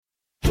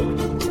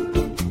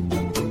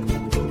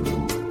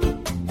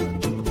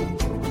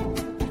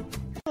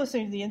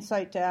listening to the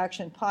Insight to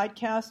Action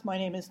podcast. My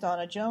name is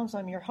Donna Jones.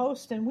 I'm your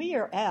host, and we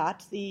are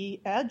at the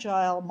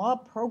Agile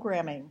Mob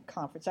Programming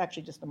Conference,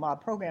 actually just a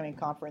Mob Programming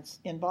Conference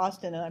in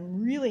Boston, and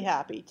I'm really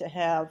happy to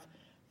have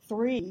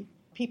three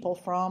people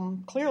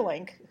from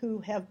Clearlink who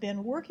have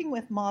been working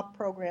with mob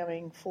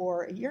programming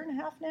for a year and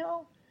a half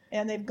now,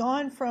 and they've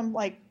gone from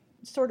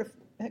sort of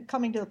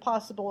coming to the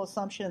possible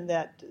assumption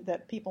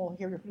that people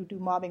here who do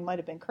mobbing might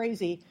have been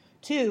crazy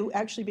to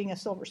actually being a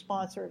silver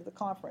sponsor of the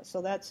conference.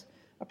 So that's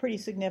a pretty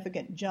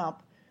significant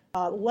jump.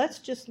 Let's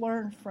just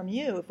learn from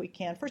you if we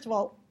can. First of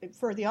all,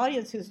 for the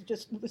audience who's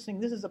just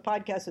listening, this is a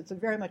podcast. It's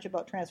very much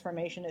about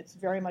transformation. It's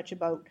very much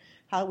about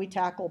how we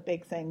tackle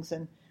big things.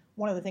 And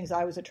one of the things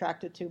I was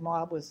attracted to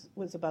mob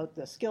was about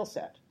the skill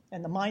set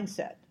and the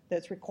mindset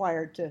that's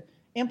required to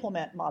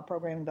implement mob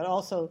programming, but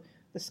also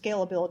the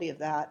scalability of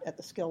that at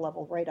the skill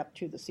level right up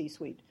to the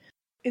C-suite.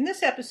 In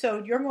this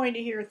episode, you're going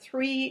to hear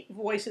three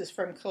voices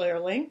from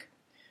Clearlink.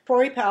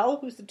 Tori Powell,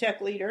 who's the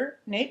tech leader,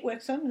 Nate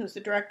Wixom, who's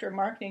the director of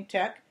marketing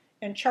tech,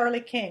 and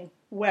Charlie King,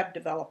 web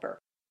developer.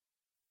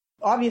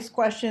 Obvious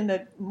question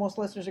that most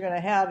listeners are going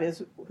to have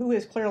is, who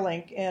is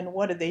Clearlink and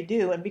what do they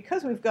do? And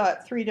because we've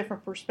got three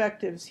different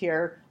perspectives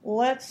here,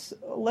 let's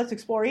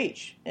explore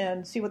each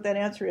and see what that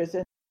answer is.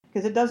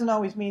 Because it doesn't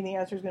always mean the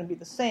answer is going to be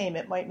the same.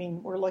 It might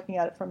mean we're looking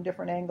at it from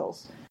different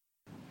angles.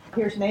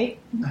 Here's Nate.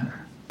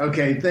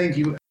 Okay, thank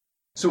you.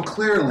 So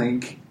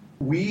Clearlink,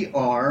 we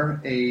are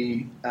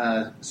a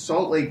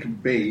Salt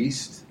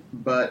Lake-based,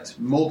 but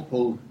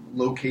multiple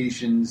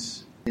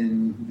locations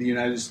in the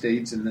United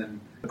States and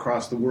then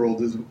across the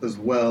world as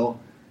well,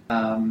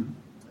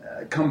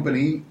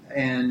 company,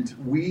 and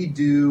we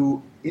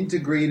do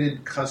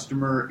integrated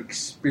customer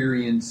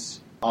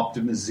experience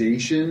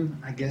optimization,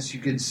 I guess you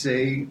could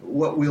say.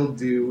 What we'll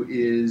do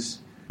is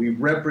we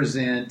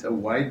represent a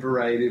wide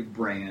variety of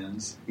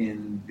brands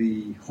in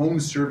the home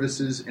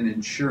services and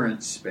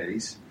insurance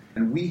space,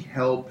 and we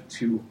help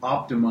to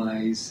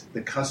optimize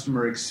the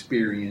customer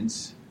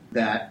experience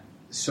that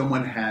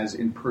someone has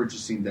in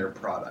purchasing their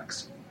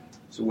products.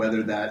 So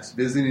whether that's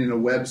visiting a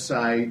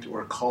website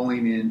or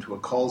calling in to a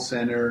call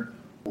center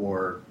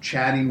or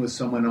chatting with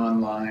someone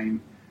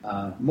online,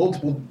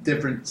 multiple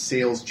different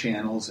sales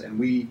channels, and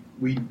we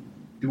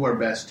do our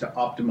best to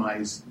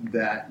optimize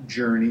that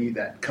journey,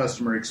 that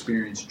customer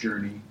experience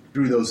journey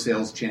through those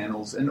sales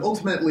channels, and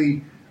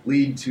ultimately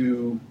lead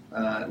to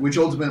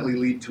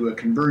a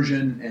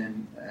conversion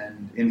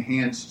and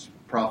enhanced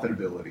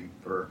profitability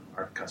for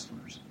our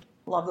customers.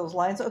 Love those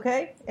lines.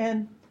 Okay,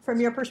 and from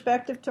your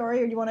perspective, Tori,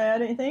 do you want to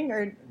add anything?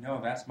 Or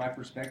no, that's my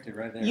perspective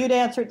right there. You'd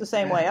answer it the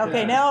same way.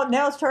 Okay,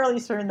 now it's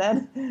Charlie's turn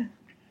then.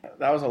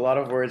 That was a lot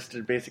of words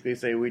to basically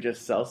say we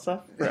just sell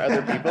stuff for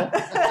other people.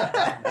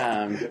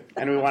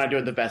 And we want to do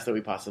it the best that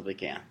we possibly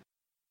can.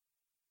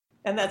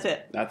 And that's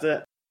it? That's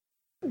it.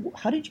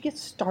 How did you get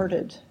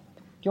started?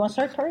 Do you want to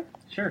start, Tori?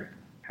 Sure.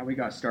 How we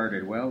got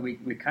started? Well, we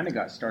kind of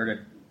got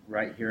started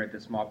right here at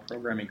this mob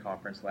programming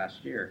conference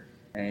last year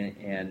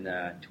in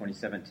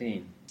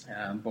 2017.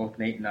 Both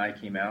Nate and I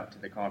came out to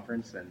the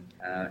conference, and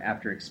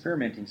after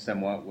experimenting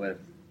somewhat with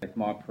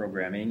mob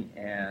programming,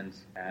 and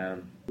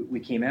we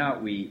came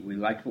out, we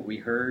liked what we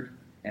heard,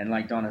 and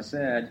like Donna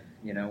said,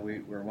 we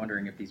were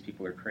wondering if these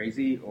people are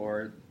crazy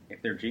or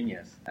if they're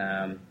genius.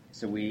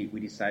 So we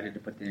decided to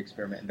put the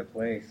experiment into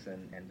place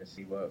and to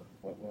see what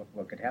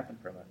could happen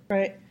from it.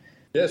 Right.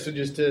 Yeah, so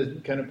just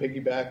to kind of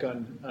piggyback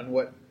on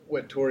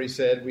what Tori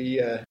said, we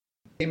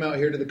came out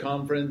here to the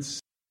conference.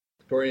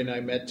 Tori and I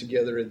met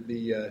together at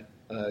the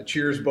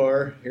Cheers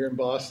bar here in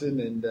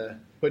Boston and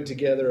put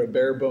together a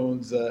bare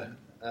bones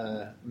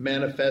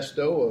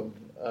manifesto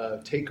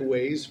of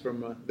takeaways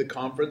from the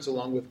conference,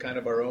 along with kind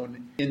of our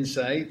own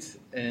insights,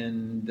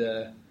 and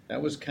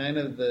that was kind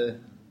of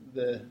the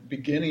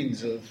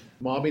beginnings of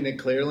mobbing at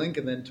Clearlink,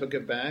 and then took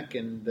it back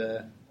and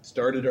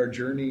started our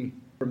journey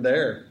from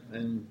there,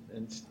 and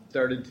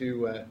started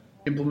to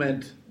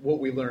implement what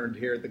we learned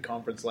here at the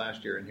conference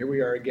last year, and here we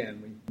are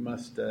again. We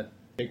must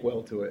take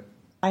well to it.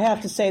 I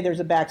have to say there's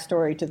a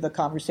backstory to the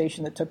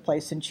conversation that took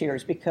place in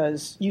Cheers,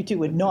 because you two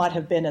would not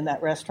have been in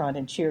that restaurant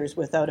in Cheers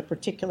without a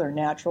particular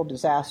natural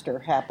disaster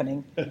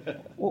happening.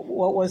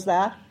 What was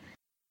that?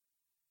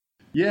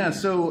 Yeah,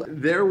 so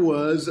there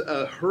was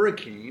a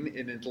hurricane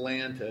in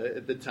Atlanta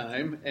at the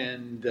time,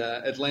 and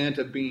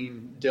Atlanta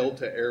being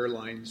Delta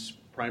Airlines'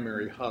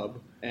 primary hub.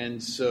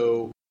 And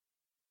so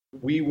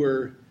we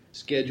were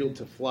scheduled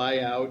to fly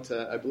out,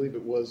 I believe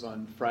it was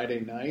on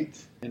Friday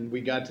night, and we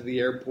got to the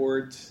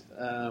airport,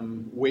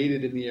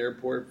 waited in the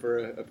airport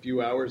for a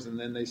few hours, and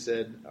then they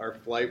said our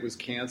flight was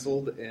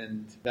canceled,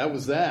 and that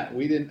was that.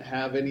 We didn't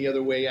have any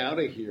other way out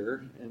of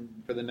here and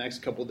for the next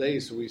couple of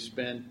days, so we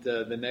spent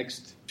the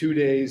next 2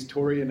 days,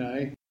 Tori and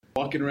I,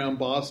 walking around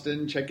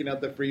Boston, checking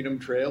out the Freedom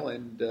Trail,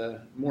 and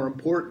more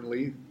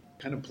importantly,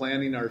 kind of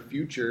planning our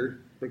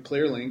future for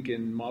Clearlink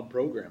in mob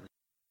programming.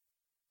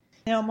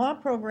 Now,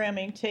 mob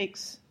programming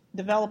takes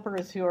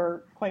developers who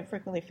are quite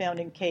frequently found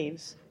in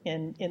caves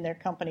in their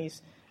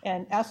companies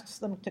and asks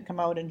them to come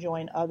out and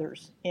join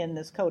others in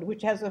this code,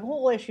 which has a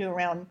whole issue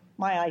around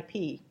my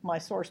IP, my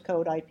source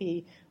code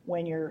IP,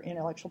 when you're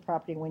intellectual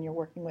property, when you're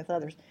working with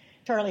others.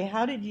 Charlie,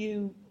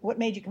 what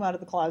made you come out of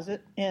the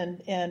closet,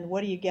 and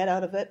what do you get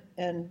out of it,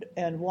 and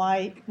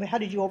why? How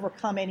did you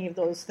overcome any of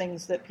those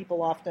things that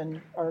people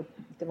often, or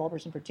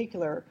developers in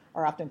particular,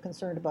 are often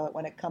concerned about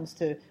when it comes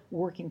to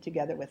working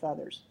together with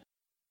others?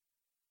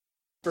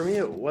 For me,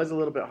 it was a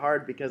little bit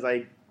hard because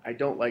I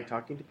don't like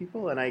talking to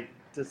people, and I,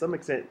 to some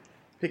extent,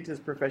 picked this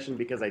profession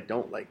because I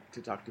don't like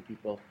to talk to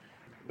people.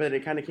 But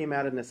it kind of came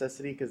out of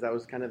necessity because that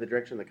was kind of the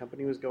direction the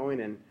company was going,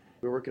 and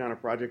we were working on a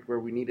project where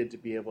we needed to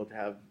be able to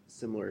have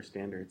similar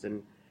standards.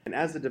 And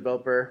as a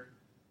developer,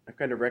 I've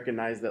kind of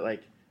recognized that,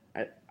 like,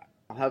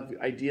 I'll have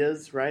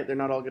ideas, right? They're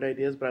not all good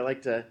ideas, but I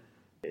like to,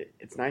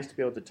 it's nice to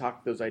be able to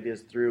talk those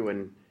ideas through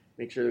and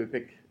make sure that we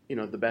pick,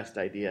 the best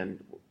idea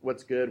and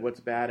what's good, what's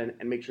bad,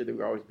 and make sure that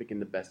we're always picking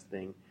the best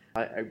thing.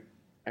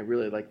 I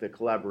really like the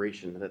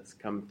collaboration that's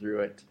come through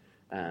it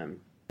that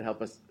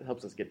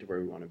helps us get to where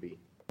we want to be.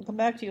 We'll come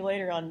back to you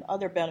later on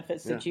other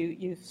benefits that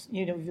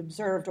you've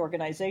observed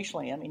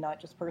organizationally. I mean,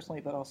 not just personally,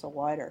 but also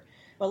wider.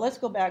 But let's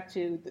go back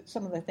to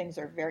some of the things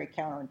that are very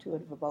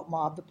counterintuitive about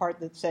mob, the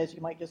part that says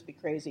you might just be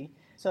crazy.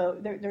 So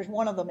there's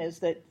one of them is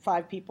that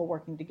 5 people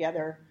working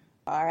together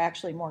are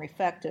actually more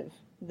effective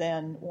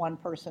than one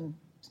person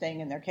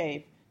staying in their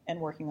cave and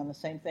working on the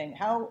same thing.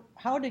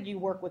 How did you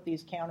work with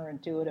these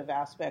counterintuitive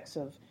aspects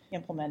of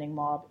implementing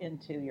mob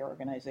into your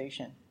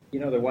organization?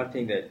 The one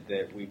thing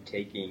that we've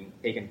taken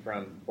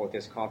from both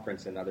this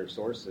conference and other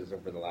sources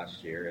over the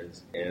last year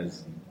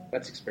is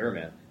let's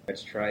experiment.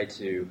 Let's try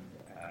to,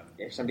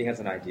 if somebody has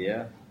an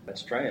idea,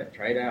 let's try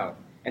it out.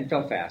 And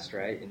fail fast,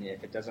 right? And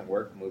if it doesn't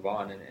work, move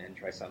on and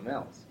try something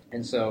else.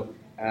 And so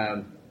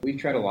we've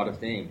tried a lot of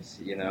things,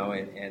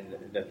 and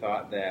the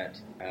thought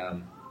that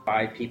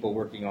 5 people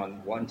working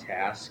on one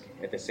task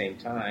at the same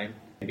time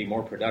can be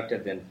more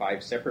productive than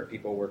 5 separate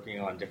people working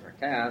on different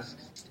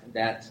tasks,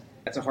 that's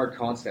a hard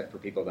concept for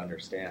people to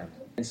understand.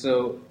 And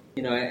so,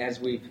 as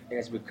we've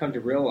come to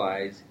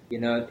realize,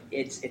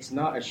 it's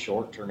not a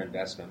short-term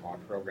investment on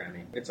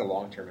programming. It's a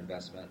long-term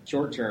investment.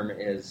 Short-term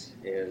is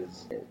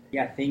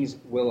things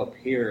will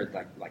appear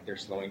like they're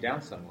slowing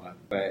down somewhat,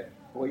 but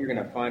what you're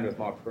going to find with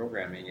mob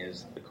programming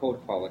is the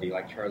code quality,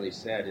 like Charlie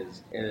said,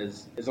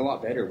 is a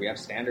lot better. We have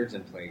standards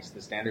in place.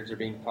 The standards are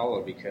being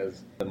followed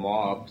because the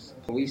mobs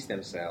police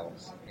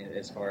themselves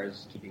as far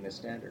as keeping the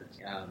standards.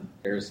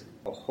 There's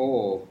a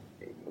whole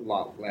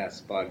lot less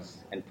bugs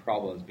and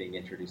problems being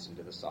introduced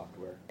into the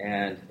software.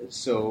 And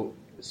so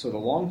the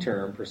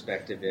long-term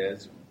perspective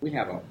is we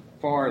have a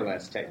far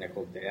less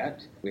technical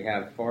debt. We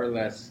have far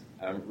less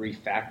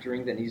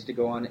refactoring that needs to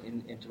go on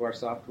into our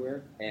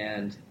software,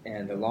 and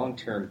the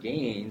long-term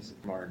gains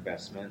from our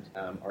investment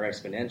are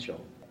exponential.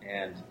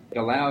 And it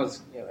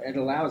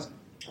allows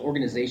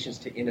organizations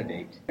to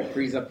innovate. It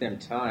frees up them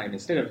time.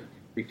 Instead of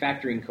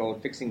refactoring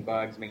code, fixing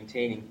bugs,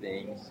 maintaining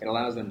things, it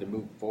allows them to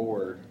move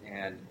forward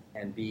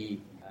and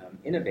be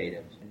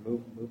innovative and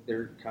move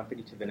their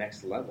company to the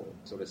next level,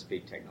 so to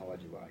speak,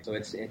 technology-wise. So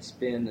it's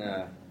been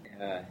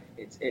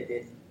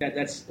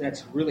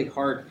that's really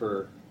hard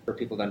for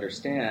people to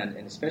understand,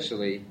 and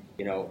especially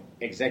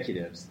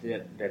executives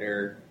that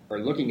are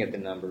looking at the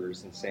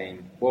numbers and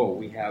saying, "Whoa,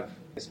 we have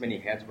this many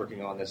heads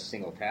working on this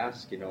single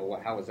task.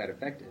 How is that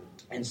effective?"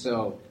 And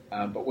so,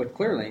 but with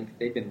Clearlink,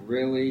 they've been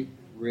really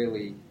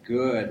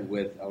good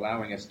with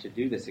allowing us to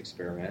do this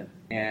experiment,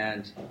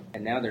 and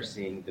now they're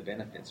seeing the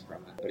benefits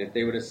from it. But if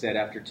they would have said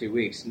after 2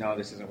 weeks, "No,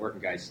 this isn't working,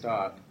 guys,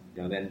 stop,"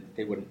 then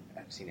they wouldn't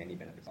have seen any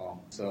benefits at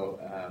all. So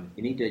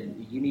you need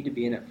to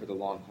be in it for the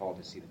long haul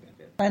to see the benefit.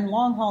 And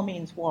long haul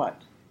means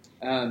what?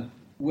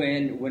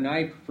 When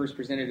I first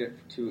presented it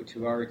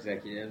to our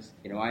executives,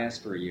 I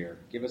asked for a year.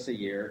 Give us a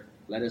year.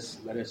 Let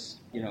us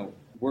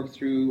work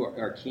through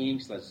our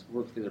kinks. Let's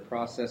work through the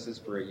processes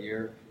for a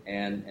year,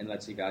 and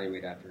let's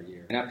evaluate after a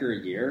year. And after a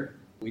year,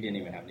 we didn't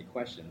even have any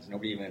questions.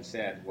 Nobody even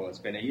said, "Well, it's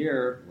been a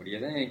year. What do you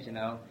think?"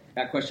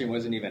 That question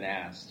wasn't even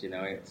asked.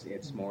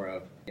 It's more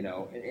of,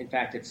 in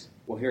fact, it's,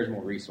 "Well, here's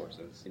more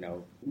resources.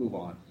 Move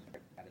on."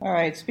 All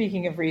right,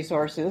 speaking of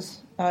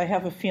resources, I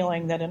have a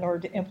feeling that in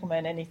order to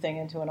implement anything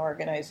into an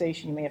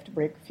organization, you may have to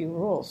break a few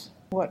rules.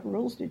 What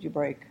rules did you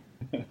break?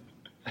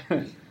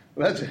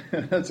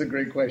 That's a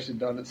great question,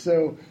 Donna.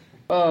 So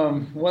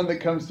one that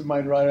comes to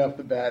mind right off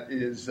the bat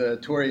is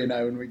Tori and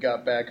I, when we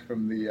got back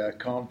from the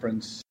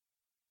conference,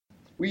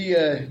 we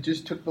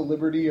just took the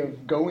liberty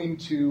of going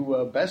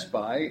to Best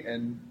Buy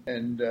and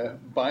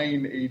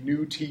buying a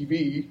new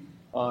TV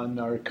on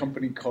our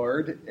company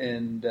card,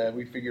 and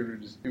we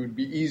figured it would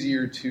be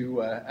easier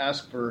to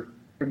ask for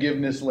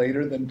forgiveness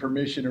later than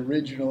permission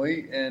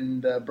originally,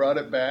 and brought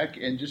it back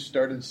and just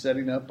started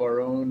setting up our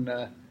own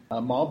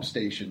mob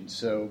station.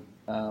 So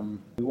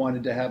we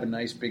wanted to have a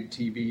nice big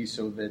TV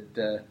so that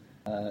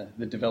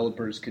the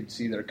developers could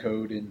see their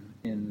code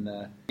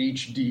in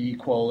HD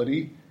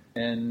quality,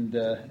 and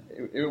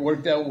it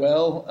worked out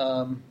well.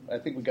 I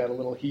think we got a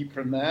little heat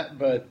from that,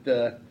 but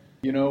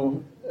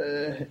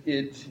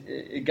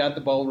it got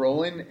the ball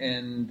rolling,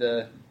 and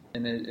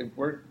and it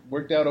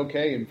worked out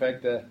okay. In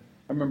fact, I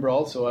remember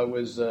also I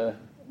was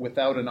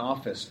without an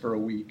office for a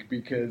week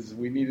because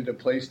we needed a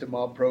place to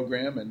mob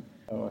program, and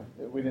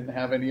we didn't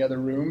have any other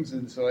rooms,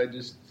 and so I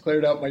just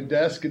cleared out my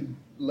desk and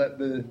let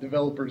the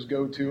developers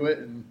go to it,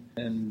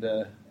 and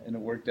it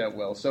worked out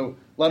well. So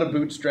a lot of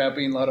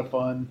bootstrapping, a lot of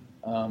fun,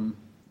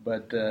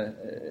 but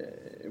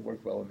it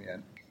worked well in the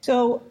end.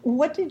 So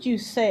what did you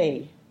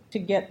say to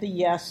get the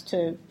yes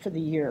for the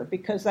year?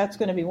 Because that's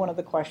going to be one of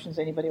the questions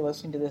anybody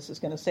listening to this is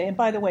going to say. And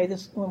by the way,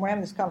 when we're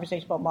having this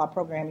conversation about mob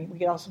programming, we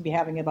could also be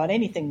having about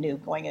anything new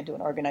going into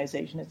an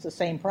organization. It's the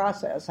same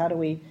process. How do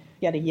we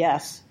get a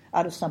yes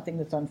out of something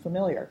that's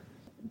unfamiliar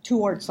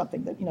towards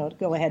something that, to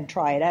go ahead and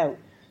try it out?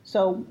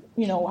 So,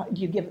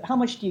 how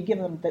much do you give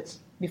them that's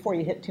before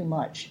you hit too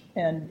much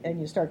and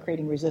you start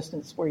creating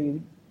resistance where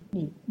you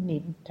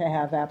need to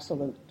have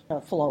absolute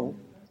flow?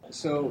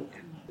 So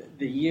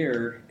the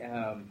year,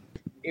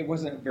 it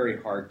wasn't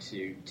very hard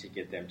to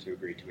get them to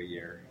agree to a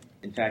year.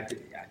 In fact,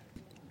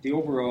 the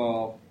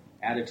overall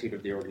attitude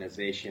of the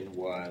organization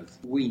was,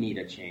 we need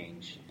a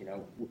change.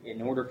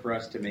 In order for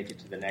us to make it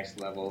to the next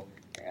level,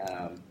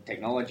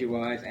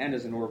 technology-wise and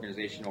as an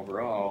organization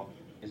overall,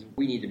 is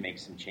we need to make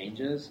some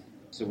changes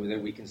so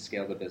that we can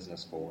scale the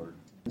business forward.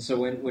 And so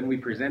when we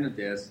presented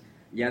this,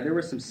 there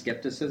was some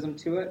skepticism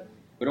to it,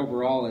 but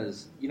overall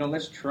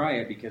let's try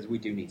it because we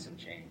do need some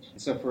change.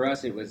 And so for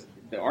us,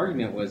 the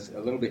argument was a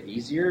little bit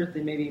easier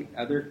than maybe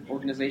other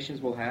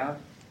organizations will have,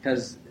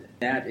 because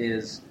that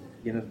is,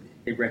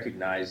 they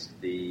recognized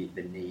the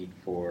need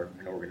for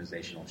an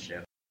organizational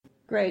shift.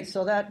 Great.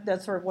 So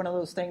that's sort of one of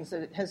those things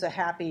that has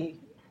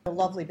a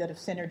lovely bit of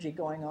synergy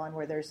going on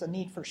where there's a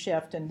need for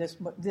shift, and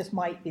this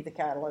might be the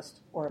catalyst,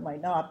 or it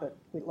might not, but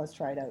let's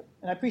try it out.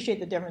 And I appreciate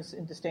the difference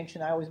in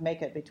distinction. I always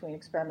make it between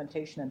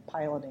experimentation and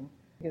piloting,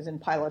 because in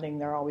piloting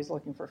they're always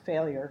looking for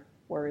failure,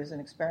 whereas in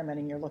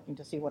experimenting you're looking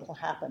to see what will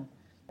happen,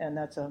 and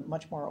that's a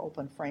much more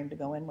open frame to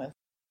go in with.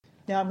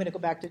 Now I'm going to go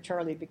back to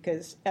Charlie,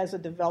 because as a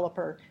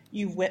developer,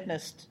 you've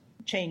witnessed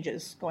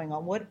changes going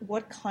on.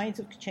 What kinds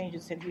of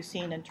changes have you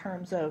seen in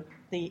terms of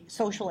the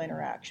social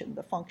interaction,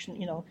 the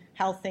function,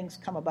 how things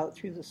come about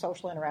through the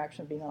social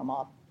interaction of being on a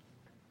mob?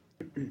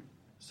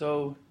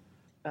 So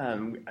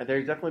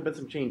there's definitely been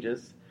some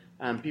changes.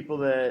 People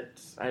that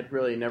I'd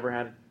really never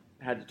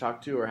had to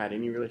talk to or had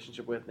any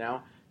relationship with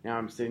now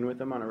I'm sitting with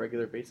them on a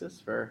regular basis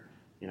for,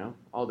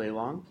 all day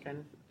long kind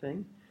of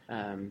thing.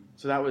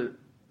 So that was,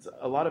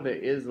 a lot of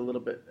it is a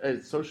little bit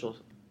social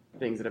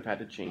things that have had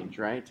to change,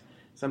 right?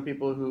 Some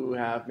people who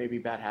have maybe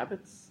bad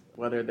habits,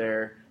 whether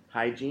they're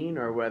hygiene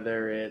or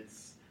whether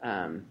it's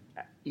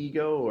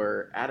ego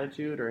or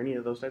attitude or any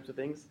of those types of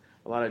things,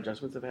 a lot of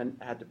adjustments have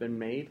had to been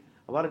made.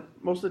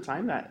 Most of the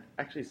time that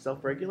actually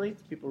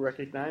self-regulates. People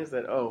recognize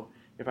that,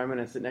 if I'm going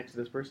to sit next to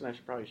this person, I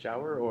should probably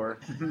shower, or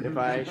if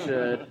I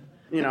should,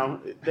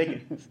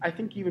 I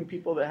think even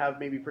people that have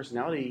maybe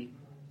personality,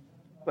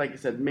 like I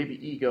said, maybe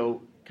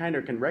ego, kind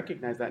of can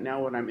recognize that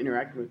now when I'm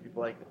interacting with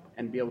people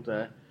and be able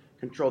to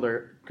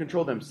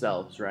control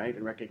themselves, right,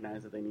 and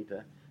recognize that they need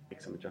to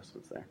make some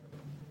adjustments there.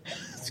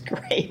 That's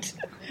great.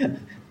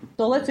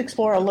 So let's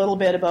explore a little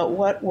bit about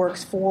what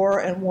works for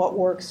and what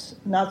works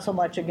not so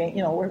much against,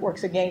 what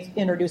works against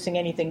introducing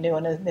anything new,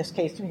 and in this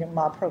case,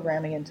 mob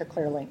programming into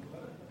Clearlink.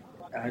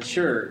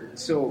 Sure.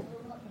 So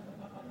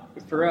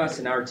for us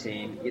and our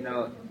team,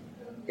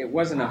 it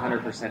wasn't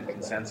 100%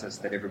 consensus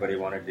that everybody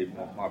wanted to do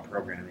mob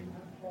programming,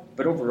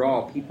 but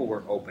overall, people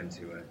were open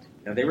to it.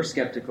 They were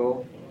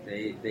skeptical.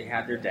 They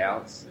had their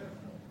doubts,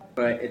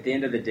 but at the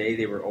end of the day,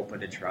 they were open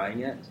to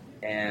trying it.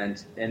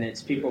 And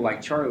it's people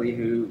like Charlie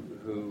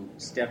who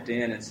stepped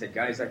in and said,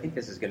 guys, I think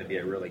this is going to be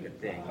a really good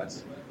thing.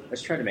 Let's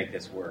try to make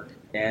this work.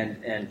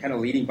 And kind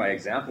of leading by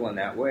example in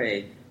that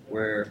way,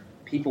 where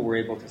people were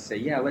able to say,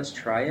 yeah, let's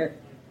try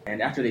it.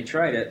 And after they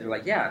tried it, they're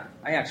like, yeah,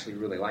 I actually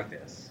really like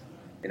this.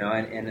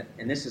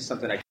 And this is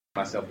something I keep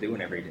myself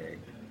doing every day.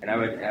 And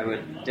I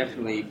would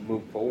definitely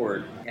move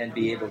forward and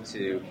be able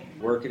to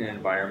work in an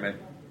environment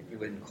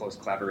in close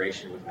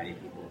collaboration with many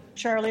people.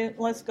 Charlie,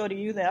 let's go to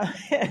you now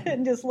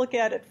and just look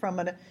at it from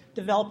a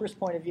developer's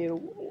point of view.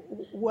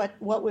 What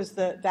was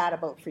that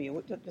about for you?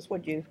 What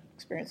did you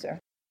experience there?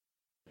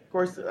 Of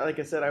course, like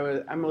I said,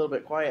 I'm a little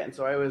bit quiet, and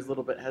so I was a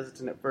little bit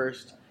hesitant at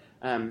first.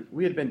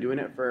 We had been doing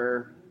it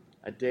for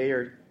a day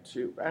or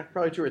two,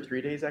 probably 2 or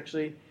 3 days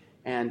actually.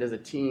 And as a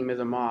team, as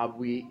a mob,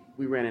 we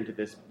ran into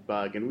this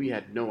bug, and we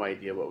had no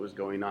idea what was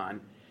going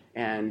on.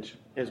 And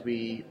as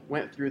we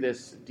went through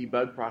this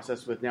debug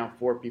process with now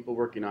 4 people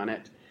working on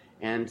it,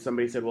 and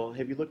somebody said, well,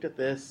 have you looked at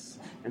this?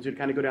 And so we'd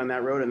kind of go down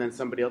that road, and then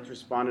somebody else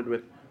responded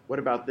with, what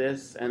about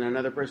this? And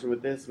another person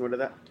with this, and what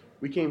about that?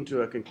 We came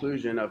to a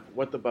conclusion of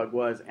what the bug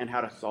was and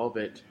how to solve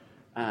it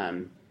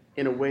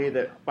in a way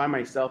that, by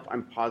myself,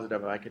 I'm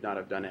positive I could not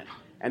have done it.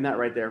 And that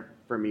right there,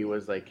 for me,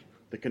 was like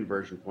the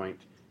conversion point.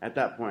 At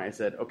that point, I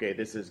said, okay,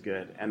 this is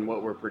good, and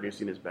what we're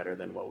producing is better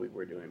than what we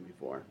were doing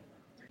before.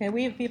 Okay,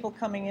 we have people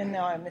coming in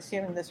now. I'm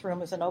assuming this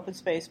room is an open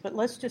space, but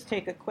let's just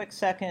take a quick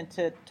second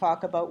to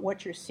talk about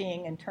what you're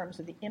seeing in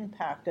terms of the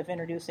impact of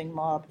introducing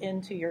Mob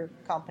into your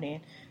company.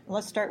 And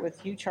let's start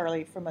with you,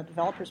 Charlie, from a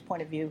developer's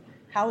point of view.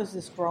 How has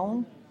this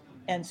grown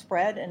and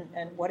spread,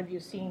 and what have you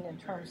seen in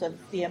terms of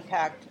the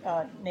impact,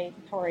 Nate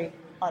and Tori,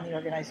 on the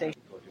organization?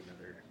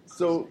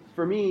 So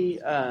for me,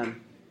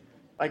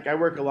 like I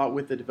work a lot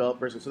with the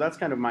developers, and so that's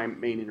kind of my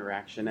main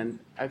interaction. And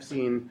I've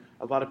seen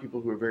a lot of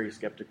people who are very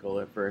skeptical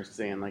at first,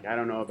 saying like, "I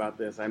don't know about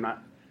this. I'm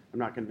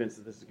not convinced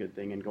that this is a good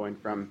thing." And going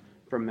from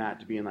that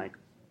to being like,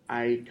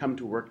 "I come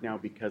to work now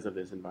because of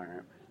this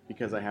environment,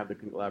 because I have the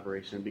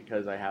collaboration,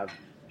 because I have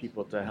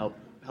people to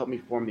help me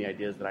form the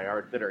ideas that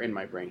are in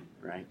my brain."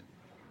 Right.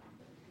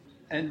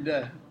 And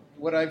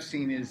what I've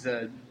seen is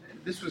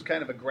this was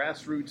kind of a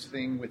grassroots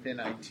thing within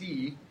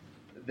IT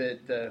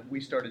that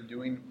we started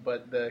doing,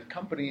 but the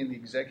company and the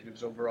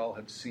executives overall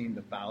have seen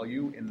the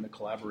value in the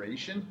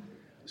collaboration.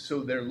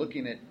 So they're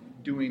looking at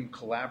doing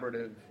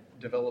collaborative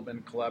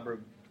development,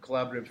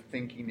 collaborative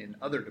thinking in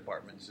other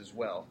departments as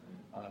well,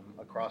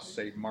 across,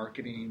 say,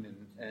 marketing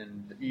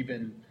and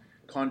even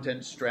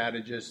content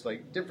strategists,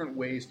 like different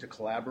ways to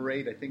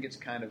collaborate. I think it's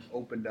kind of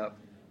opened up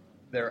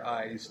their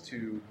eyes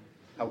to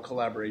how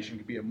collaboration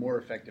could be a more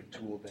effective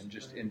tool than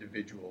just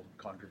individual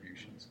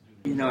contributions.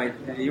 You know,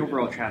 the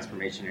overall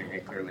transformation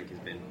at Clearlink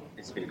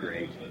has been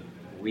great.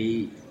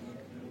 We've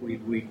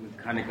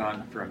kind of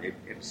gone from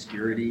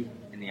obscurity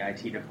in the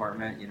IT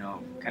department, you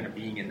know, kind of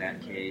being in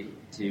that cave,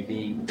 to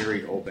being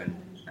very open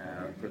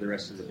for the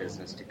rest of the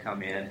business to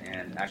come in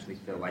and actually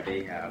feel like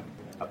they have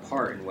a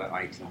part in what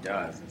IT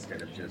does,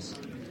 instead of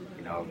just,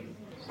 you know,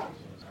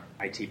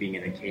 IT being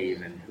in a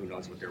cave and who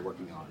knows what they're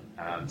working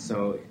on.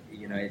 So,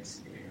 you know,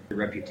 it's the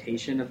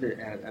reputation of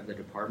the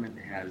department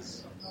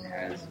has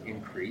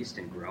increased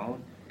and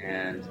grown,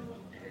 and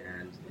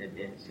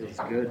it feels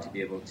good to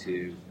be able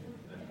to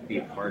be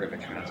a part of a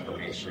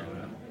transformation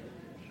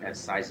as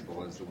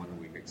sizable as the one that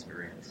we've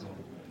experienced.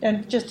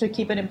 And just to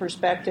keep it in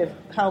perspective,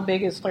 how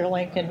big is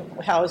Clearlink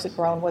and how has it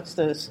grown? What's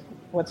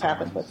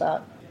happened with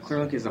that?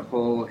 Clearlink as a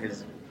whole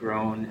has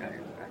grown.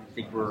 I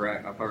think we're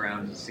up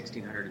around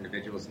 1,600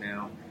 individuals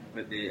now,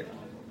 but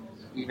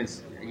even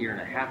a year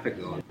and a half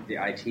ago, the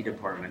IT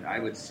department, I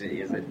would say,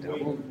 is it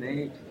doubled,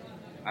 Nate?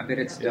 I bet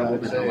it's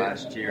doubled in the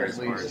last year as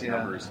far as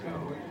numbers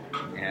go.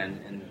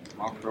 And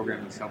mock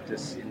programming has helped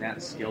us in that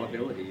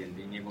scalability and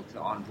being able to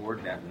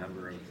onboard that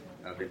number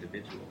of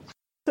individuals.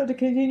 So to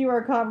continue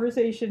our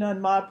conversation on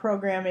mob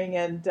programming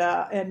and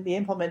the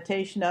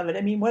implementation of it,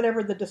 I mean,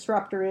 whatever the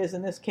disruptor is,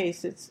 in this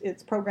case,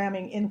 it's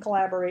programming in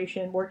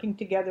collaboration, working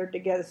together to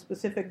get a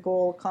specific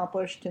goal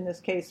accomplished, in this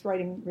case,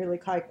 writing really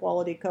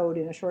high-quality code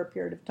in a short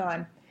period of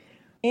time.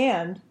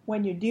 And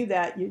when you do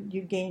that,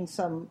 you gain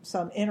some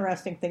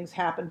interesting things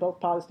happen, both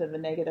positive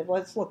and negative.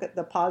 Let's look at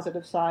the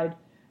positive side,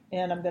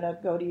 and I'm going to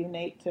go to you,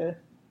 Nate, to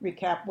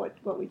recap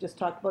what we just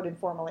talked about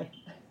informally.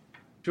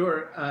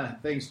 Sure.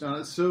 Thanks,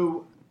 Donna.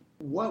 So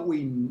what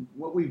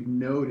we've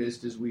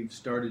noticed as we've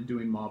started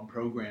doing mob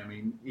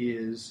programming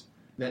is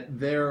that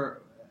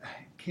there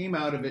came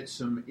out of it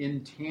some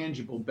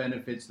intangible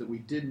benefits that we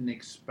didn't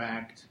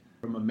expect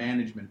from a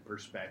management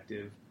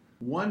perspective.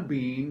 One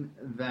being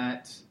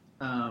that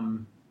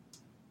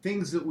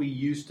things that we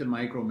used to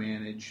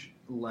micromanage,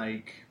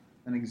 like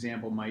an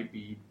example might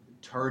be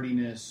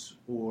tardiness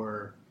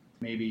or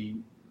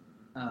maybe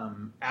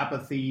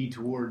apathy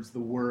towards the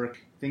work,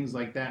 things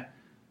like that,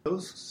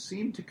 those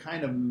seem to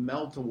kind of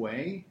melt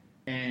away.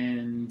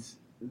 And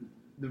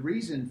the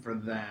reason for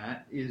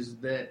that is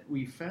that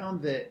we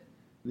found that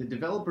the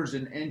developers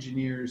and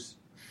engineers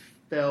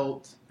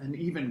felt an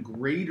even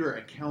greater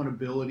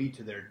accountability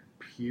to their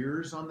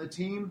peers on the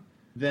team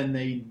than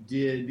they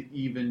did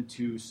even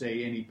to,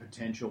 say, any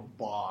potential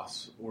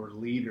boss or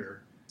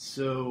leader.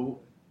 So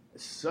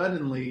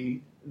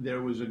suddenly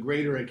there was a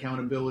greater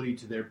accountability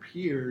to their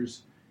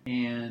peers,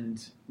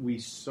 and we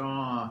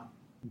saw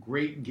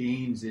great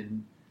gains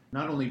in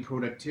not only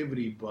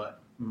productivity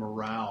but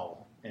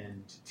morale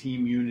and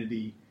team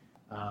unity,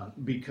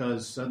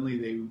 because suddenly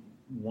they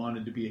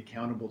wanted to be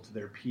accountable to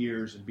their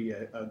peers and be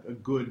a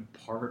good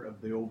part of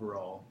the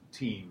overall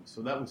team.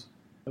 So that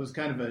was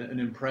kind of an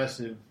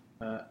impressive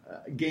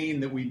gain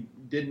that we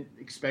didn't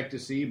expect to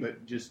see,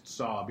 but just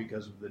saw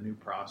because of the new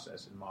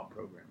process in mob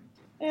programming.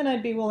 And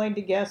I'd be willing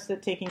to guess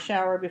that taking a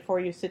shower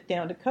before you sit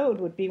down to code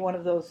would be one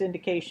of those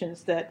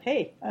indications that,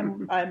 hey,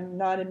 I'm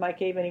not in my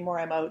cave anymore,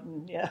 I'm out.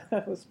 And yeah,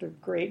 that was a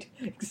great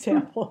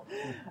example.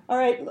 All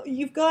right,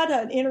 you've got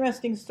an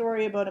interesting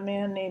story about a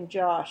man named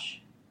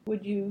Josh.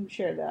 Would you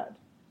share that?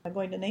 I'm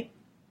going to Nate.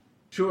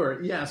 Sure,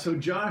 yeah. So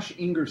Josh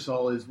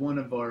Ingersoll is one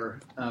of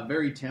our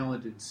very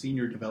talented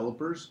senior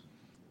developers.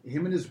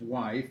 Him and his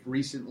wife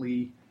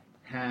recently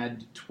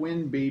had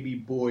twin baby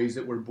boys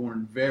that were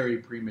born very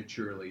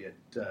prematurely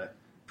at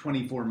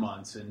 24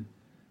 months. And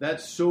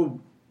that's so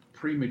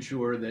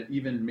premature that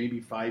even maybe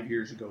 5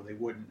 years ago they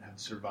wouldn't have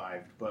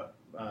survived. But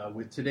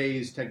with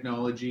today's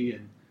technology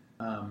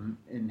and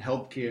in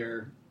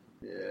healthcare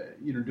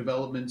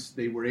developments,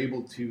 they were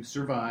able to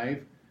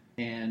survive.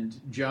 And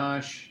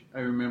Josh,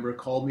 I remember,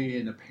 called me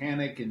in a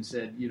panic and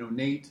said,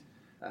 Nate,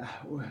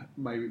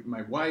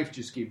 my wife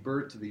just gave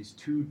birth to these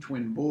 2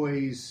 twin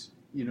boys.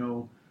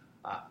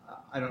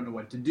 I don't know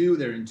what to do.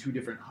 They're in 2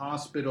 different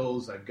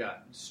hospitals. I've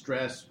got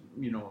stress,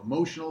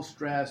 emotional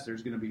stress.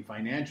 There's going to be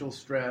financial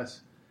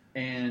stress.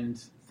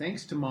 And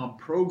thanks to mob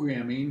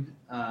programming,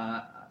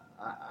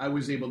 I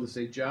was able to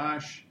say,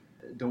 Josh,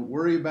 don't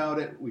worry about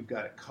it. We've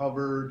got it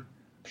covered.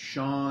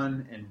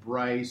 Sean and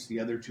Bryce, the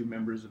other 2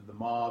 members of the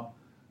mob,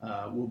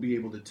 will be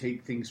able to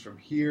take things from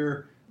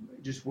here.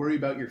 Just worry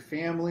about your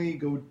family.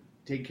 Go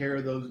take care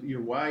of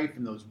your wife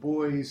and those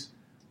boys,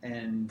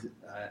 and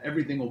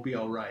everything will be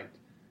all right.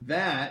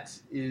 That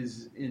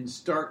is in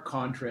stark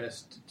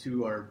contrast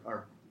to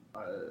our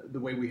the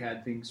way we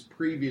had things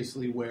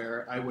previously,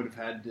 where I would have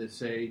had to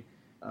say,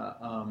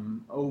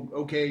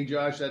 okay,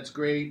 Josh, that's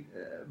great,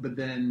 but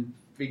then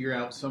figure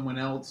out someone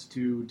else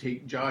to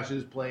take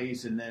Josh's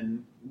place, and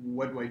then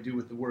what do I do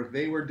with the work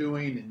they were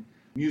doing, and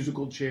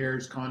musical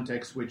chairs,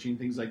 context switching,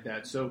 things like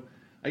that. So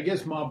I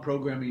guess mob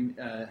programming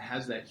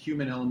has that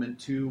human element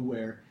too,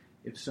 where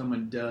if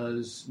someone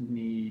does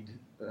need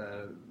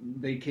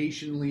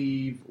vacation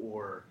leave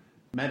or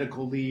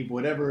medical leave,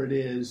 whatever it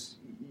is,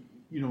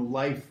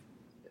 life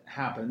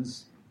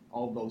happens,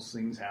 all those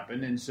things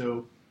happen, and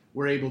so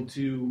we're able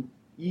to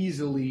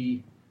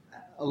easily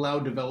allow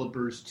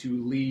developers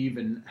to leave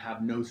and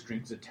have no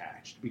strings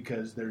attached,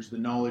 because there's the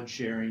knowledge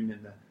sharing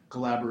and the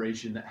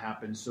collaboration that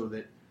happens, so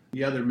that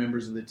the other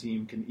members of the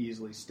team can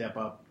easily step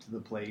up to the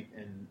plate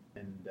and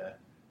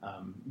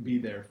be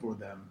there for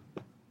them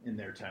in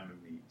their time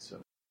of need.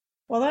 So.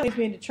 Well, that leads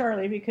me to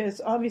Charlie,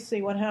 because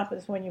obviously what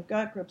happens when you've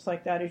got groups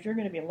like that is you're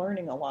going to be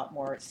learning a lot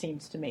more, it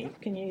seems to me.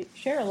 Can you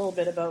share a little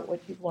bit about what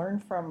you've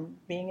learned from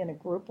being in a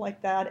group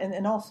like that?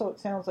 And also it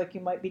sounds like you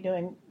might be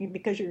doing,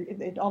 because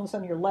all of a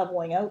sudden you're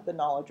leveling out the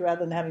knowledge rather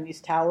than having these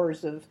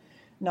towers of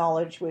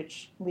knowledge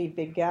which leave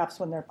big gaps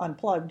when they're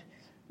unplugged.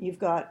 You've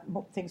got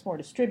things more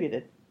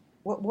distributed.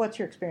 What's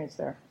your experience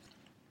there?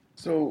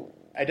 So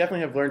I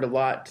definitely have learned a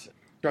lot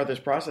throughout this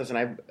process, and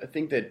I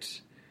think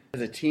that as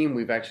a team,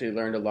 we've actually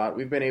learned a lot.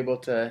 We've been able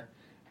to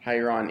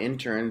hire on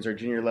interns or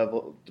junior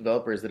level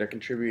developers that are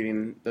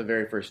contributing the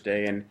very first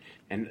day,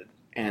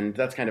 and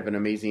that's kind of an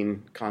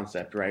amazing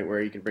concept, right? Where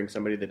you can bring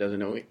somebody that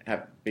doesn't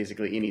have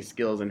basically any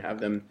skills and have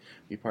them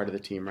be part of the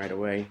team right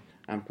away.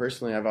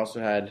 Personally, I've also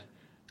had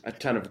a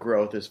ton of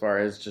growth as far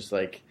as just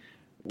like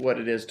what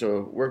it is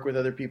to work with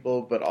other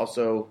people, but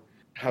also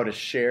how to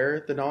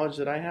share the knowledge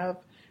that I have.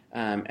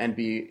 And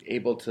be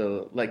able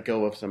to let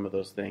go of some of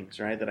those things,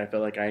 right, that I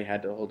felt like I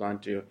had to hold on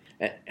to.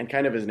 And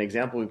kind of as an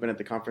example, we've been at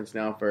the conference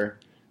now for,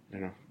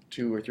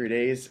 2 or 3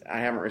 days. I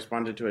haven't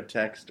responded to a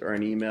text or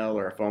an email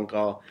or a phone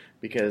call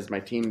because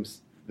my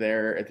team's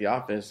there at the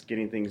office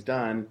getting things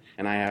done,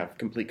 and I have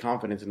complete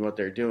confidence in what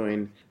they're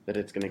doing, that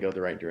it's going to go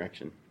the right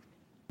direction.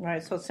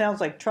 Right, so it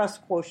sounds like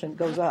trust quotient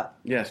goes up.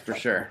 Yes, for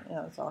sure.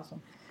 Yeah, that's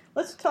awesome.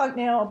 Let's talk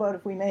now about,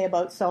 if we may,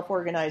 about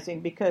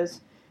self-organizing,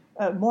 because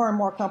more and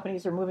more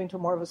companies are moving to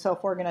more of a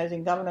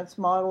self-organizing governance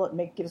model.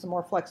 It gives them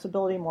more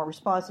flexibility, more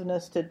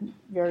responsiveness to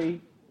very,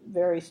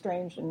 very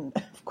strange and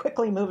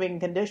quickly moving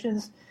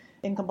conditions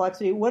in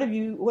complexity. What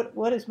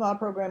has mob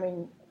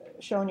programming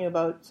shown you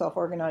about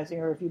self-organizing,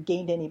 or have you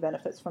gained any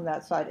benefits from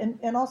that side?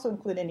 And also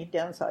include any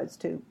downsides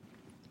too.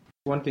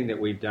 One thing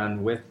that we've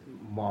done with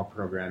mob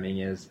programming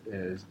is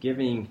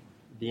giving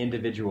the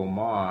individual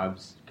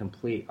mobs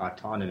complete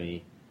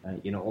autonomy,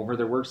 over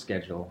their work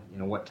schedule.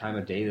 What time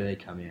of day do they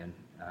come in?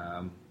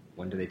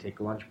 When do they take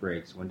lunch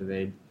breaks? When do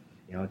they,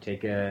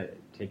 take a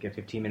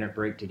 15-minute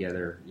break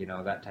together?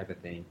 That type of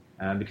thing.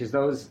 Because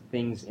those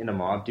things in a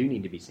mob do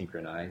need to be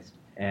synchronized,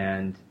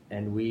 and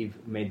we've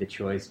made the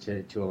choice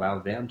to allow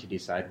them to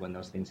decide when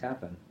those things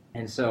happen.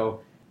 And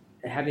so,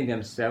 having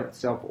them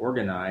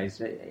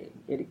self-organize,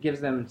 it gives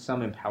them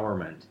some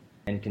empowerment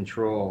and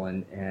control,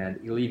 and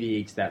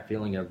alleviates that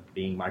feeling of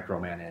being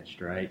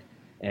micromanaged, right?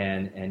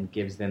 And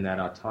gives them that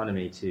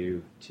autonomy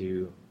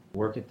to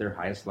work at their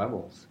highest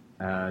levels.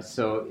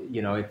 So,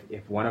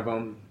 if one of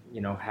them,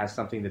 has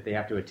something that they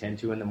have to attend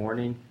to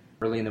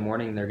early in the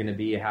morning, they're going to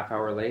be a half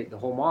hour late, the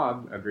whole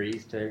mob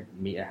agrees to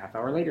meet a half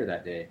hour later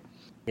that day.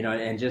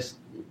 And just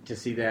to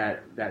see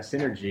that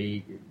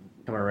synergy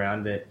come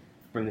around, that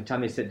from the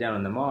time they sit down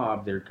in the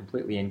mob, they're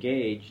completely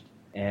engaged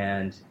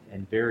and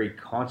very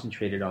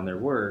concentrated on their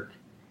work.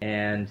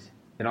 And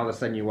then all of a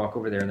sudden you walk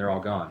over there and they're all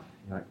gone.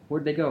 You're like,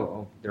 where'd they go?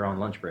 Oh, they're on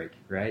lunch break,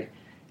 right?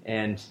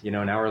 And,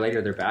 an hour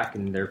later they're back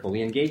and they're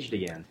fully engaged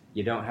again.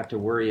 You don't have to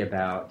worry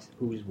about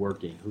who's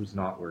working, who's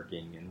not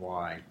working, and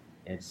why.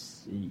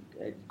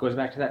 It goes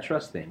back to that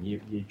trust thing.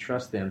 You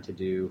trust them to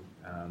do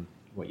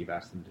what you've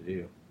asked them to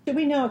do. Should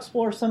we now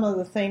explore some of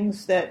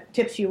the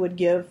tips you would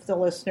give the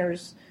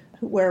listeners,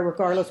 where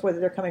regardless whether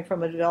they're coming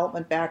from a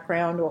development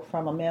background or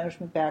from a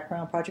management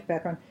background, project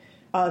background,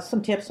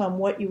 some tips on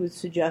what you would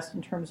suggest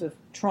in terms of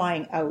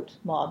trying out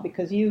mob?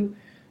 Because you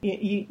a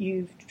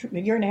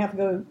year and a half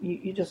ago,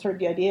 you just heard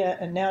the idea,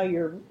 and now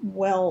you're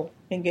well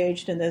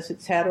engaged in this.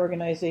 It's had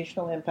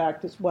organizational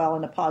impact as well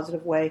in a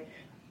positive way.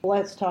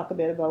 Let's talk a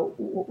bit about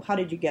how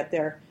did you get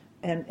there,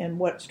 and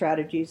what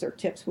strategies or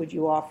tips would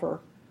you offer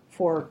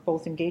for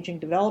both engaging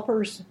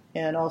developers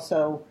and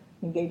also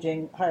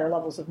engaging higher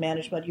levels of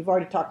management. You've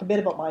already talked a bit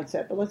about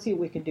mindset, but let's see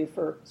what we can do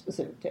for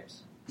specific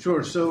tips.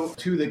 Sure. So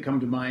two that come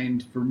to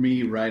mind for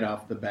me right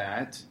off the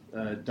bat,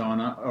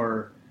 Donna,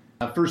 are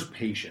first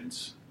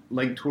patience.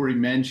 Like Tori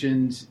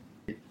mentioned,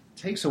 it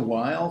takes a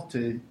while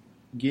to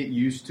get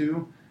used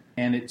to,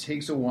 and it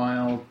takes a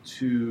while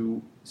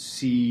to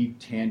see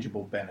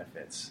tangible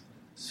benefits.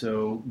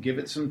 So give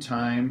it some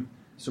time.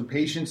 So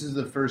patience is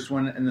the first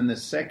one, and then the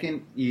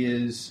second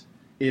is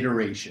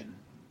iteration.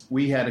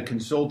 We had a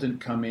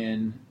consultant come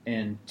in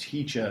and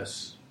teach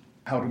us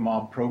how to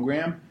mob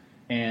program,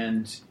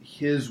 and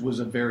his was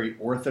a very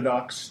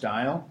orthodox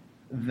style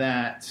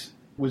that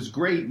was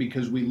great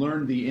because we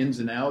learned the ins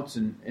and outs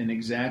and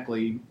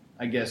exactly,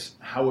 I guess,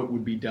 how it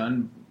would be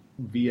done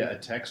via a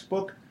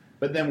textbook.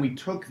 But then we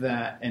took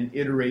that and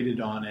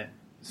iterated on it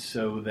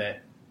so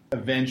that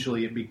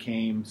eventually it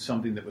became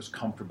something that was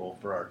comfortable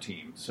for our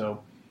team.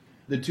 So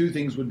the two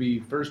things would be,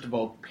 first of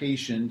all,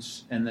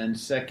 patience, and then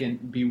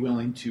second, be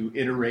willing to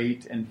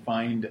iterate and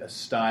find a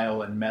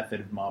style and method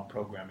of mob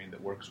programming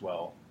that works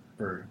well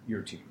for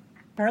your team.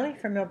 Harley,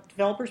 from a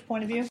developer's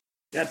point of view?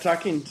 Yeah,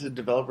 talking to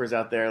developers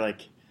out there,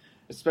 like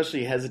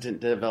especially hesitant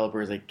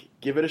developers, like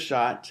give it a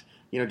shot.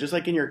 You know, just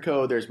like in your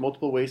code, there's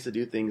multiple ways to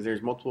do things.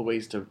 There's multiple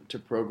ways to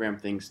program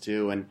things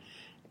too,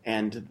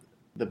 and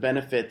the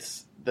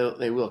benefits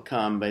they will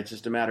come, but it's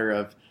just a matter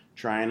of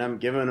trying them,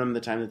 giving them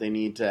the time that they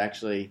need to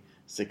actually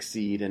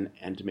succeed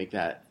and to make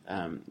that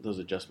those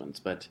adjustments.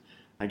 But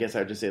I guess I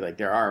would just say, like,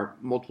 there are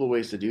multiple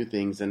ways to do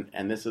things,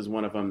 and this is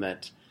one of them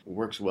that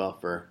works well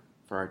for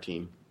our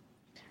team.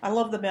 I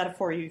love the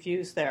metaphor you've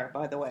used there,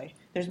 by the way.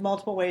 There's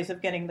multiple ways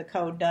of getting the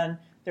code done.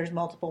 There's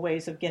multiple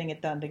ways of getting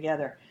it done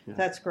together. Yeah.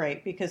 That's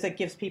great because it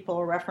gives people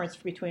a reference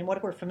between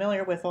what we're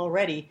familiar with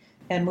already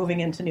and moving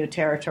into new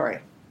territory.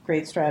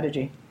 Great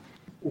strategy.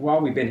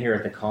 While we've been here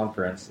at the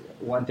conference,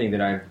 one thing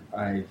that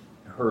I've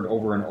heard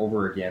over and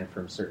over again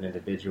from certain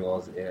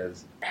individuals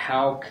is,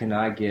 how can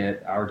I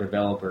get our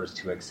developers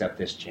to accept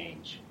this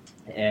change?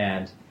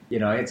 And you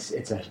know, it's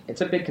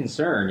a big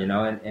concern, you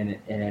know, and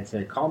it's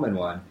a common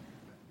one.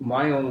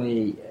 My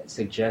only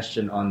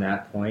suggestion on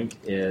that point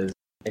is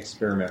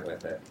experiment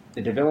with it.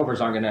 The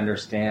developers aren't going to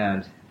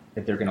understand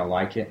that they're going to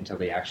like it until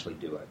they actually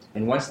do it.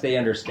 And once they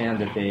understand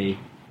that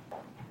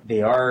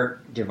they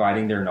are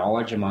dividing their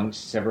knowledge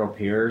amongst several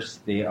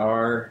peers, they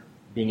are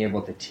being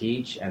able to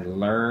teach and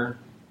learn,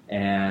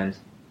 and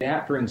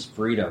that brings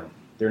freedom.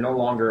 They're no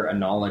longer a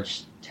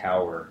knowledge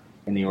tower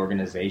in the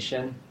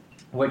organization,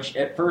 which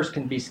at first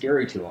can be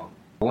scary to them.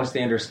 But once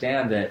they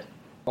understand that,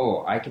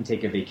 oh, I can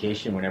take a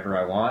vacation whenever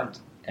I want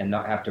and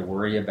not have to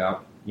worry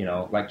about, you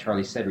know, like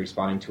Charlie said,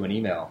 responding to an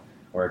email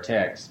or a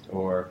text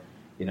or,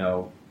 you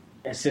know,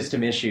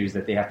 system issues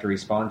that they have to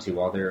respond to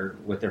while they're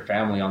with their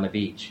family on the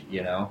beach,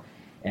 you know.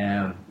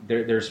 And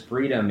there's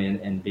freedom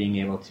in being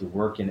able to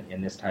work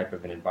in this type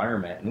of an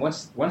environment. And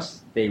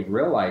once they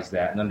realize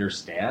that and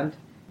understand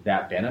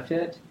that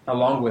benefit,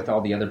 along with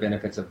all the other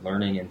benefits of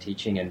learning and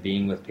teaching and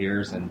being with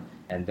peers and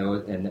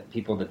those and the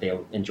people that they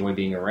enjoy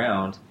being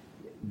around,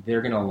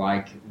 they're going to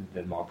like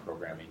the mob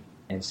programming.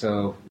 And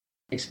so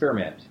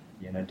experiment.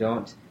 You know,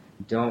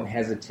 don't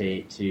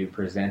hesitate to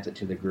present it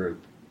to the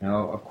group. You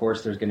know, of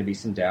course, there's going to be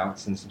some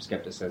doubts and some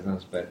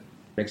skepticisms, but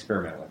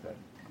experiment with it.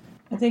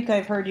 I think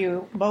I've heard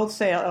you both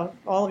say,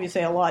 all of you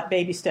say a lot,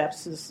 baby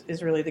steps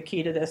is really the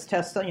key to this.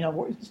 Test, you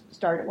know,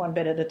 start at one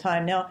bit at a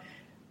time. Now,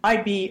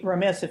 I'd be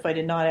remiss if I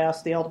did not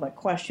ask the ultimate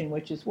question,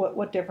 which is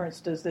what difference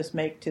does this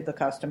make to the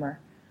customer,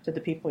 to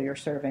the people you're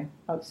serving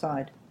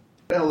outside?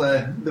 Well,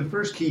 the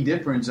first key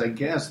difference, I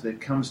guess, that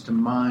comes to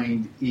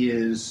mind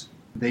is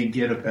they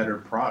get a better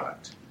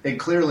product. At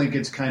Clearlink,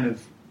 it's kind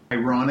of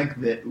ironic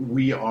that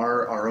we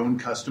are our own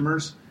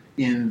customers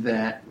in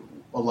that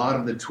a lot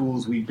of the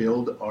tools we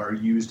build are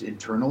used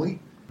internally,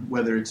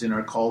 whether it's in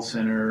our call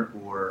center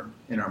or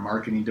in our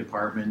marketing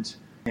department.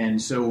 And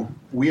so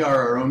we are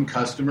our own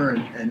customer,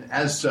 and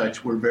as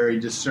such, we're very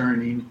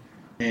discerning.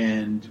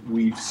 And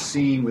we've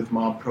seen with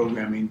mob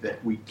programming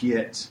that we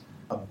get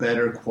a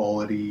better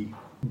quality,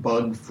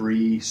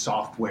 bug-free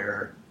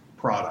software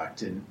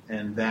product,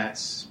 and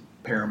that's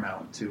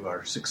paramount to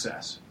our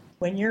success.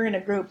 When you're in a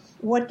group,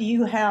 what do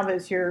you have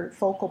as your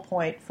focal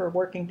point for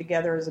working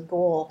together as a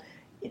goal?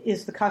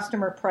 Is the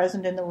customer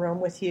present in the room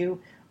with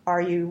you?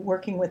 Are you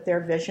working with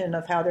their vision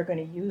of how they're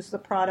going to use the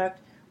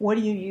product? What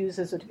do you use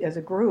as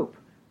a group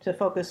to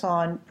focus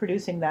on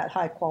producing that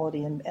high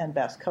quality and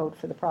best code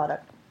for the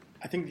product?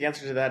 I think the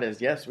answer to that is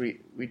yes, we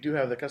do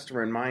have the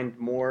customer in mind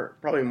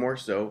probably more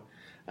so.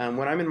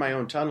 When I'm in my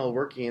own tunnel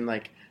working,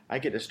 like, I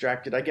get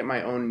distracted. I get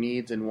my own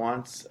needs and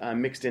wants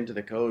mixed into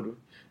the code.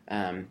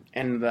 And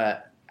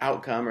the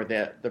outcome or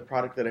the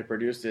product that I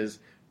produce is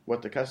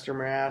what the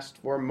customer asked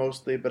for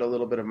mostly, but a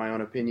little bit of my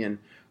own opinion.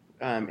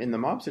 In the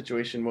mob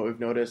situation, what we've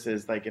noticed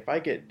is, like, if I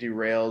get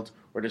derailed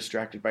or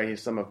distracted by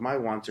some of my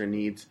wants or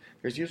needs,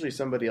 there's usually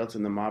somebody else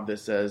in the mob that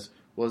says,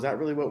 well, is that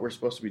really what we're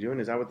supposed to be doing?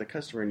 Is that what the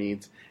customer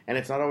needs? And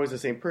it's not always the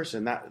same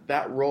person.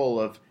 That role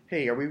of,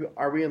 hey,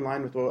 are we in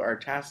line with what our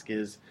task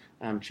is,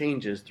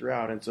 changes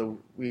throughout. And so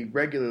we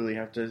regularly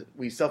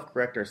we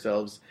self-correct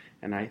ourselves,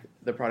 and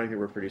the product that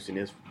we're producing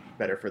is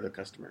better for the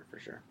customer, for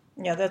sure.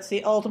 Yeah, that's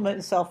the ultimate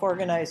in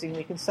self-organizing.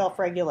 We can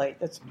self-regulate.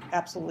 That's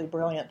absolutely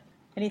brilliant.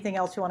 Anything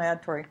else you want to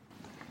add, Tori?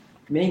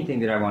 Main thing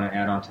that I want to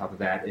add on top of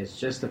that is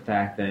just the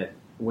fact that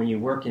when you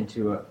work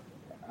into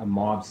a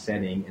mob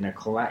setting,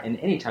 in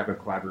any type of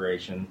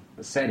collaboration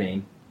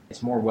setting,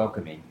 it's more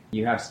welcoming.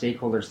 You have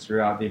stakeholders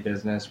throughout the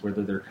business,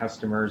 whether they're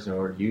customers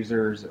or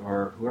users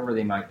or whoever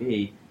they might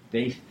be,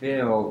 they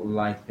feel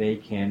like they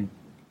can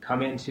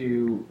come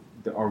into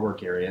our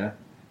work area,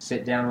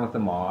 sit down with the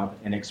mob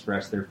and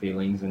express their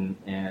feelings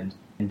and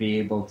be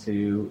able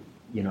to,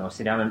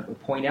 sit down and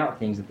point out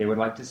things that they would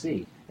like to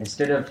see.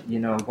 Instead of,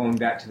 going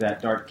back to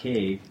that dark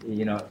cave,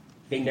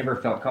 they never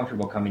felt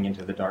comfortable coming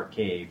into the dark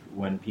cave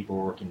when people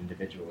were working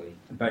individually.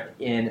 But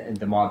in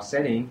the mob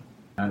setting,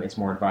 it's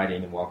more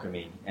inviting and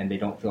welcoming, and they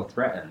don't feel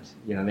threatened.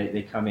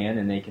 They come in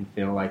and they can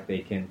feel like they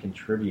can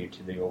contribute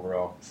to the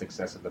overall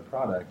success of the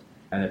product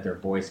and that their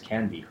voice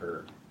can be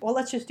heard. Well,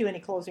 let's just do any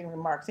closing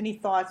remarks. Any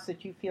thoughts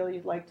that you feel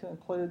you'd like to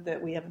include that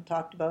we haven't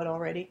talked about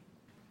already?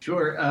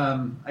 Sure.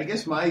 I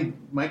guess my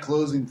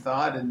closing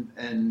thought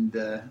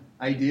and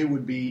idea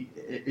would be,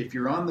 if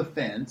you're on the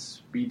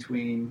fence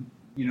between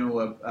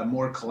a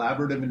more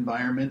collaborative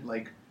environment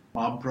like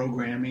mob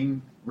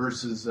programming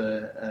versus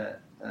a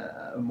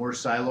more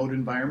siloed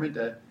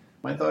environment,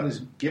 my thought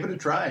is give it a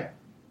try.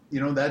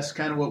 That's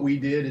kind of what we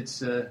did.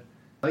 It's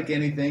like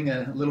anything,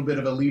 a little bit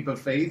of a leap of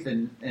faith,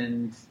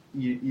 and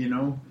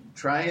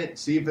try it,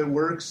 see if it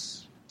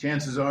works.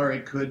 Chances are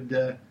it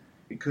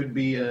could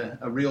be a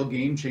real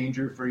game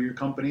changer for your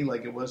company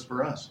like it was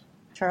for us.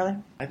 Charlie?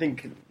 I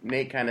think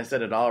Nate kind of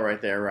said it all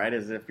right there, right?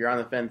 Is if you're on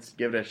the fence,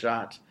 give it a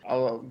shot.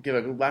 I'll give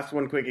a last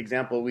one quick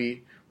example.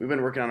 We've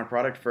been working on a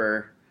product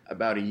for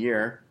about a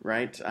year,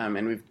 right?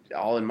 And we've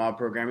all in mob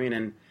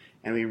programming,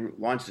 and we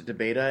launched it to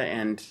beta,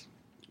 and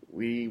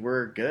we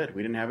were good.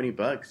 We didn't have any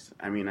bugs.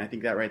 I mean, I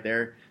think that right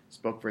there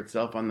spoke for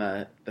itself on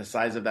the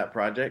size of that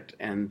project,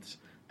 and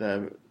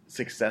the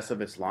success of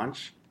its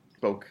launch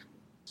spoke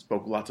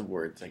lots of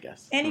words, I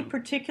guess. Any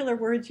particular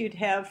words you'd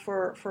have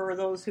for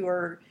those who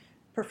are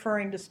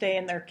preferring to stay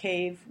in their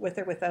cave with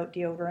or without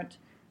deodorant?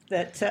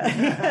 That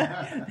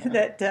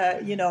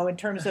in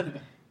terms of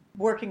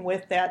working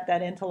with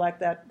that intellect,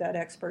 that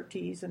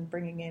expertise, and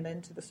bringing it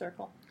into the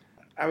circle.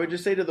 I would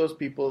just say to those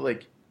people,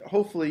 like,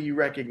 hopefully you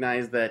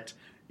recognize that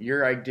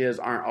your ideas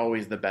aren't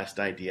always the best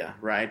idea,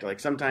 right?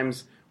 Like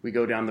sometimes we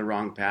go down the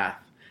wrong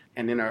path,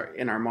 and in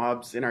our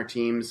mobs, in our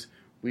teams,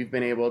 we've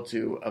been able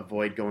to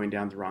avoid going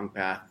down the wrong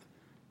path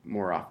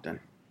more often.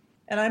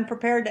 And I'm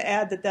prepared to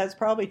add that that's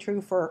probably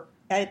true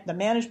at the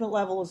management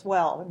level as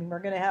well. I mean, we're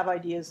going to have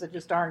ideas that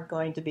just aren't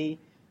going to be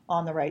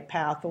on the right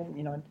path.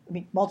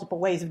 Multiple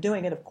ways of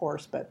doing it, of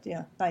course, but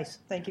yeah, nice.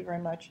 Thank you very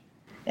much.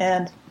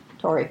 And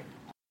Tori?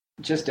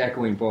 Just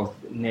echoing both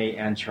Nate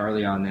and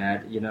Charlie on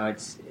that,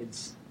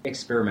 it's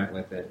experiment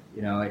with it.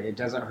 It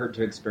doesn't hurt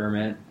to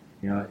experiment.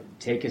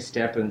 Take a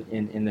step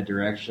in the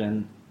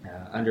direction.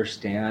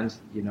 Understand,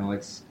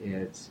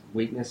 its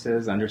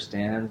weaknesses.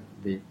 Understand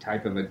the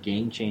type of a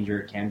game changer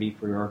it can be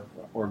for your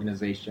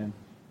organization,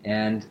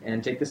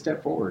 and take the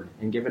step forward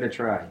and give it a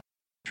try.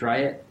 Try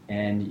it,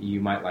 and you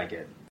might like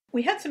it.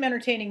 We had some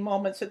entertaining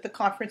moments at the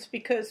conference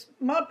because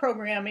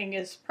mobbing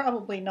is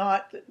probably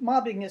not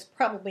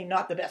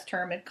the best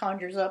term. It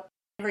conjures up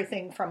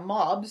everything from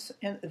mobs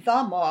and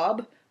the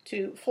mob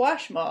to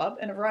flash mob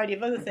and a variety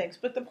of other things.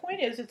 But the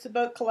point is, it's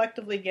about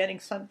collectively getting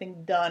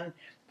something done,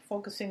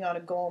 focusing on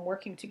a goal and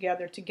working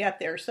together to get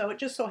there. So it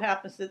just so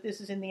happens that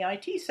this is in the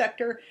IT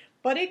sector,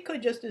 but it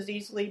could just as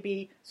easily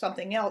be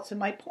something else. And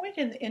my point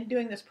in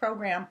doing this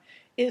program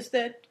is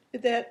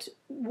that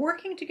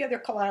working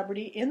together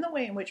collaboratively in the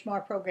way in which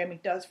mob programming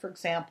does, for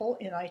example,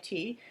 in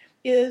IT,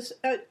 is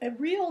has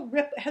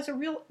a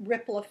real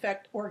ripple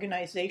effect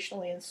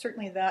organizationally, and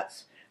certainly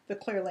that's the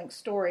Clearlink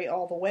story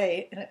all the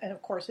way. And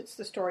of course, it's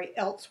the story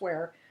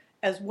elsewhere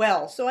as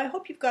well. So I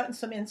hope you've gotten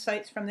some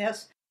insights from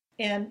this.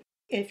 And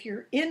if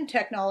you're in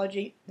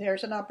technology,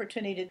 there's an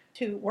opportunity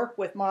to work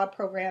with mob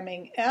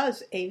programming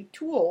as a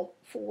tool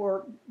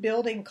for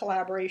building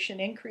collaboration,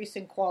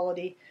 increasing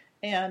quality,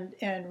 and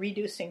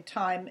reducing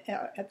time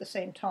at the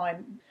same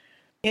time.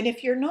 And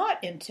if you're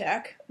not in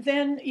tech,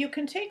 then you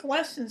can take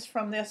lessons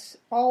from this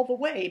all the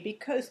way,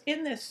 because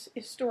in this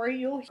story,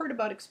 you've heard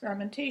about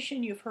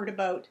experimentation, you've heard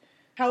about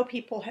how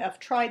people have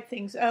tried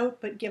things out,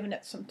 but given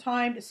it some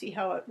time to see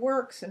how it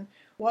works and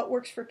what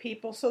works for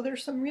people. So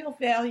there's some real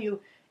value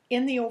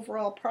in the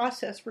overall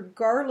process,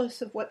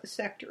 regardless of what the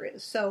sector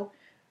is. So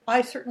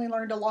I certainly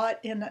learned a lot,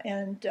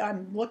 and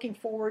I'm looking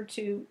forward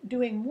to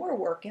doing more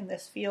work in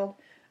this field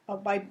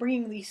by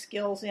bringing these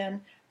skills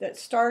in that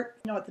start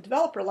at the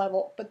developer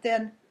level, but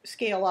then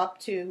scale up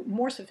to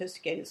more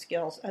sophisticated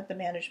skills at the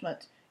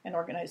management and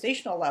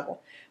organizational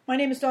level. My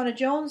name is Donna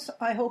Jones.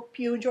 I hope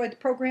you enjoyed the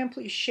program.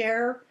 Please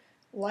share,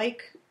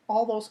 like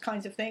all those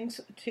kinds of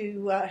things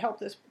to help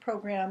this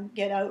program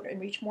get out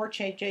and reach more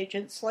change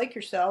agents like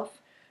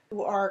yourself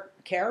who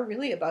care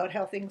really about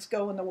how things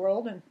go in the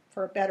world and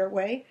for a better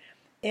way.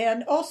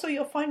 And also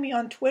you'll find me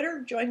on Twitter.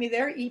 Join me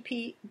there,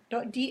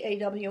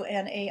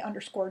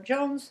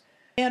 epdawna_Jones,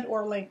 and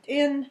or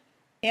LinkedIn,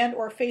 and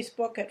or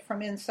Facebook at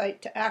From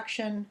Insight to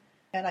Action.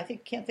 And I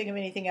can't think of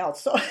anything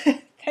else. So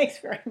thanks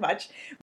very much.